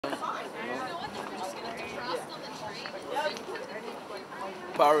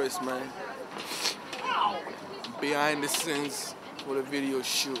Paris, man. Behind the scenes for the video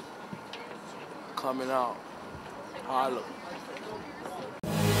shoot. Coming out. Holla.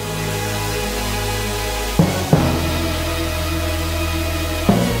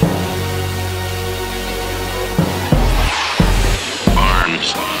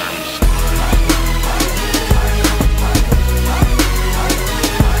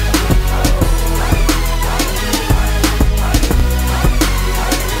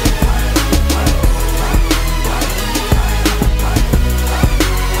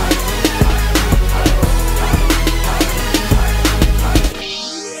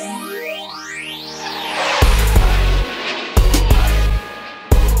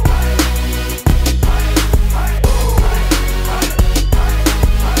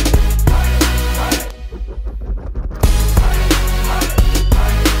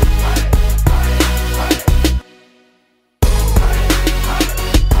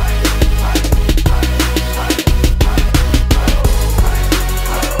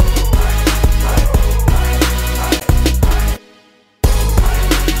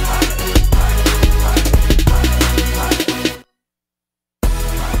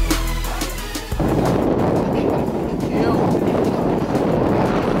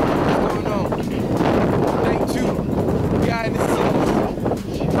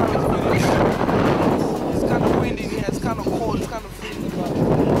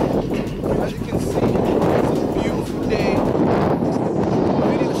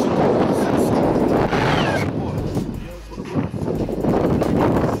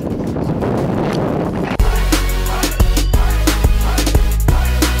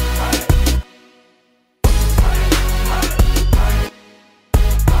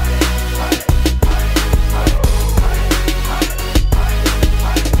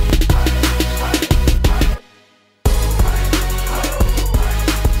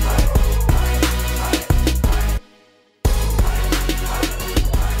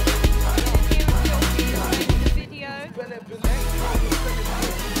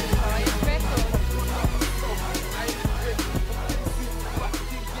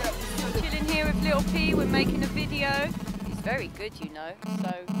 We're making a video. He's very good, you know.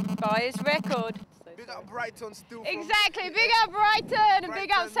 So buy his record. Big up Brighton still. Exactly. Big up Brighton and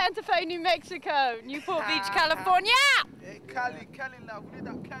big up Santa Fe, New Mexico, Newport Beach, California. Hey, Cali love. We need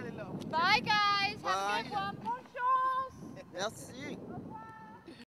that Cali love. Bye guys. Bye. Have a good one. Bonne chance. Merci.